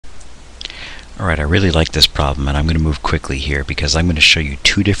Alright, I really like this problem, and I'm going to move quickly here because I'm going to show you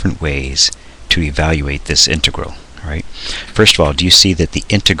two different ways to evaluate this integral. Alright, first of all, do you see that the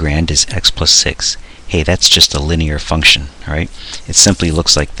integrand is x plus 6? Hey, that's just a linear function. Alright, it simply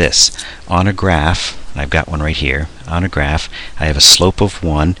looks like this. On a graph, and I've got one right here, on a graph I have a slope of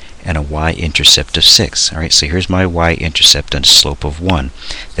 1 and a y-intercept of 6. Alright, so here's my y-intercept and a slope of 1.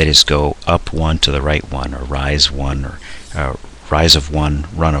 That is, go up 1 to the right 1, or rise 1, or rise of 1,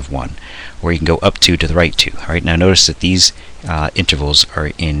 run of 1. Or you can go up 2 to the right 2. Alright, now notice that these intervals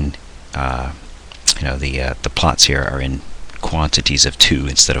are in, the plots here are in quantities of 2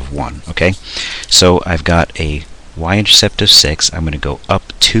 instead of 1. Okay, so I've got a y-intercept of 6. I'm going to go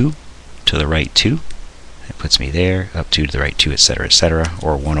up 2 to the right 2. That puts me there, up 2 to the right 2, etc., etc.,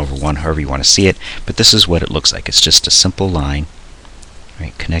 or 1 over 1, however you want to see it. But this is what it looks like. It's just a simple line,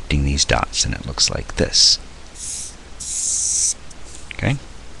 right, connecting these dots, and it looks like this. Okay.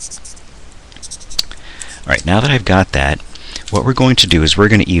 Alright, now that I've got that, what we're going to do is we're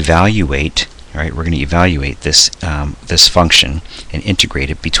going to evaluate, alright, we're going to evaluate this this function and integrate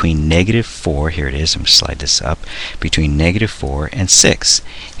it between -4, here it is, I'm going to slide this up, between -4 and 6.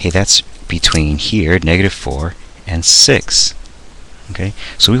 Hey, that's between here, -4 and 6. Okay,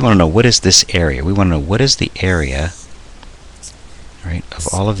 so we want to know what is this area. We want to know what is the area, right, of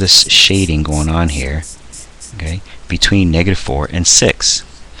all of this shading going on here, okay, between -4 and 6.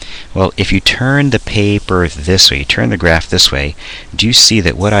 Well, if you turn the paper this way, you turn the graph this way, do you see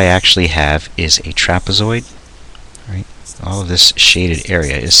that what I actually have is a trapezoid? Right? All of this shaded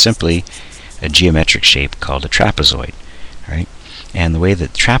area is simply a geometric shape called a trapezoid. Right? And the way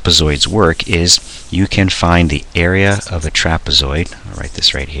that trapezoids work is you can find the area of a trapezoid, I'll write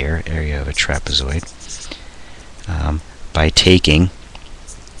this right here, area of a trapezoid, by taking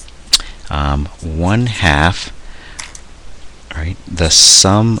 1/2, right, the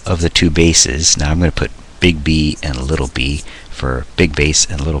sum of the two bases. Now I'm going to put big B and little b for big base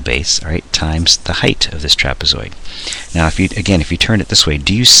and little base, all right, times the height of this trapezoid. Now if you turn it this way,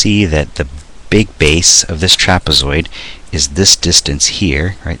 do you see that the big base of this trapezoid is this distance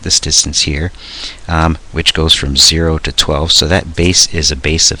here, right, this distance here, which goes from 0 to 12. So that base is a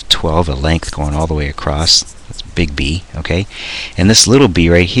base of 12, a length going all the way across. That's big B, okay? And this little b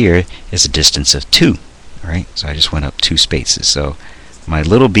right here is a distance of 2. Alright, so I just went up 2 spaces. So my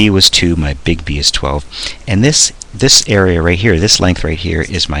little b was 2, my big B is 12. And this area right here, this length right here,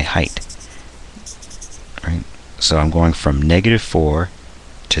 is my height. Right? So I'm going from -4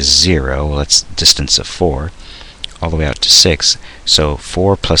 to 0, well, that's distance of 4, all the way out to 6. So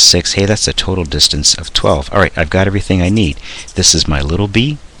 4 plus 6, hey, that's a total distance of 12. Alright, I've got everything I need. This is my little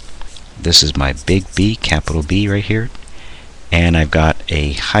b. This is my big B, capital B right here. And I've got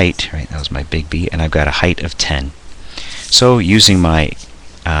a height, right, that was my big B, and I've got a height of 10. So using my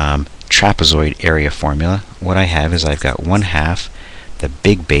trapezoid area formula, what I have is I've got 1/2 the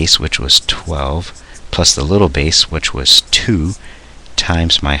big base, which was 12, plus the little base, which was 2,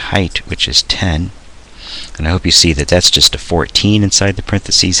 times my height, which is 10. And I hope you see that that's just a 14 inside the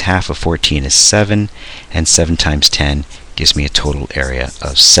parentheses. Half of 14 is 7, and 7 times 10 gives me a total area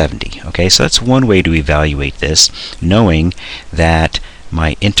of 70. Okay, so that's one way to evaluate this, knowing that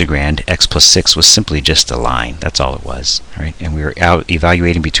my integrand x plus 6 was simply just a line. That's all it was. Right? And we were out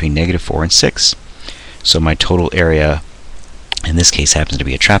evaluating between -4 and 6. So my total area, in this case happens to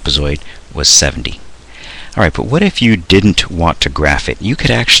be a trapezoid, was 70. Alright, but what if you didn't want to graph it? You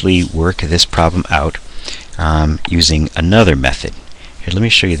could actually work this problem out using another method. Here, let me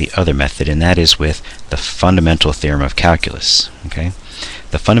show you the other method, and that is with the Fundamental Theorem of Calculus. Okay,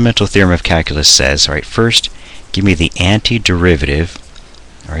 the Fundamental Theorem of Calculus says, all right, first give me the antiderivative,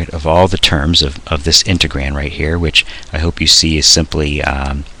 all right, of all the terms of this integrand right here, which I hope you see is simply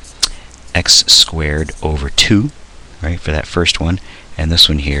x squared over 2, right, for that first one, and this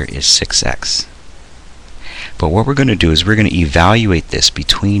one here is 6x. But what we're going to do is we're going to evaluate this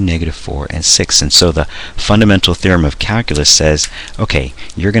between -4 and 6. And so the Fundamental Theorem of Calculus says, okay,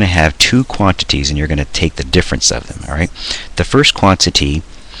 you're going to have two quantities and you're going to take the difference of them. All right. The first quantity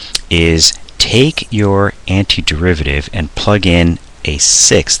is take your antiderivative and plug in a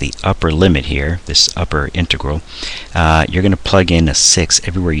 6, the upper limit here, this upper integral. You're going to plug in a 6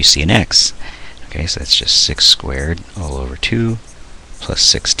 everywhere you see an x. Okay, so that's just 6 squared all over 2 plus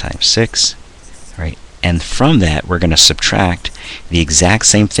 6 times 6. All right. And from that, we're going to subtract the exact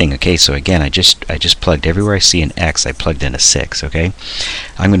same thing. Okay, so again, I just plugged everywhere I see an x, I plugged in a 6. Okay,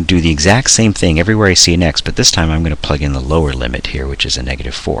 I'm going to do the exact same thing everywhere I see an x, but this time I'm going to plug in the lower limit here, which is a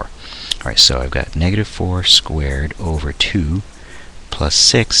 -4. All right, so I've got -4 squared over 2 plus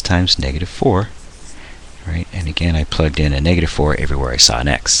 6 times -4. Right, and again, I plugged in a -4 everywhere I saw an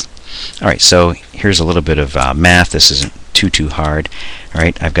x. Alright, so here's a little bit of math. This isn't too hard.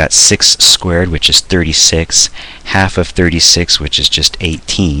 Alright, I've got 6 squared, which is 36, half of 36, which is just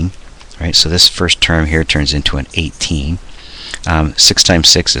 18. Alright, so this first term here turns into an 18. 6 times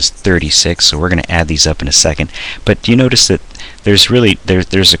 6 is 36, so we're going to add these up in a second. But do you notice that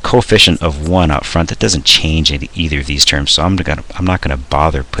there's a coefficient of 1 out front that doesn't change in either of these terms, so I'm not going to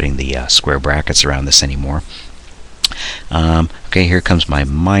bother putting the square brackets around this anymore. Okay, here comes my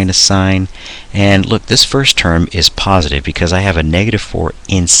minus sign, and look, this first term is positive because I have a negative 4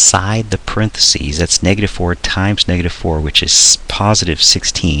 inside the parentheses. That's negative 4 times negative 4, which is positive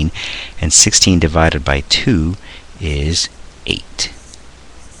 16, and 16 divided by 2 is 8.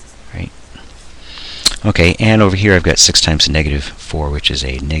 Right? Okay, and over here I've got 6 times negative 4, which is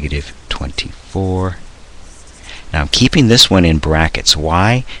a negative 24. Now I'm keeping this one in brackets.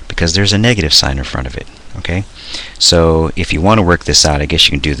 Why? Because there's a negative sign in front of it. Okay, so if you want to work this out, I guess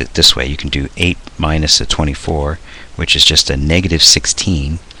you can do it this way. You can do 8 minus a 24, which is just a negative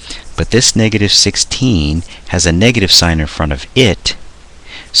 16. But this negative 16 has a negative sign in front of it,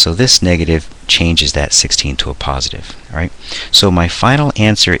 so this negative changes that 16 to a positive. All right. So my final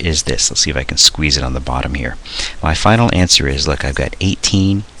answer is this. Let's see if I can squeeze it on the bottom here. My final answer is, look, I've got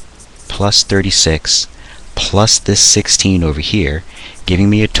 18 plus 36 plus this 16 over here, giving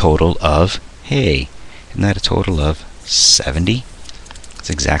me a total of, hey, isn't that a total of 70? That's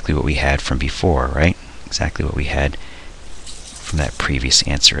exactly what we had from before, right? Exactly what we had from that previous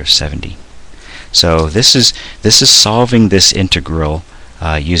answer of 70. So this is solving this integral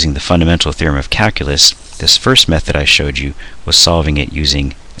using the fundamental theorem of calculus. This first method I showed you was solving it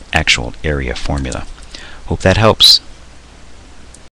using actual area formula. Hope that helps.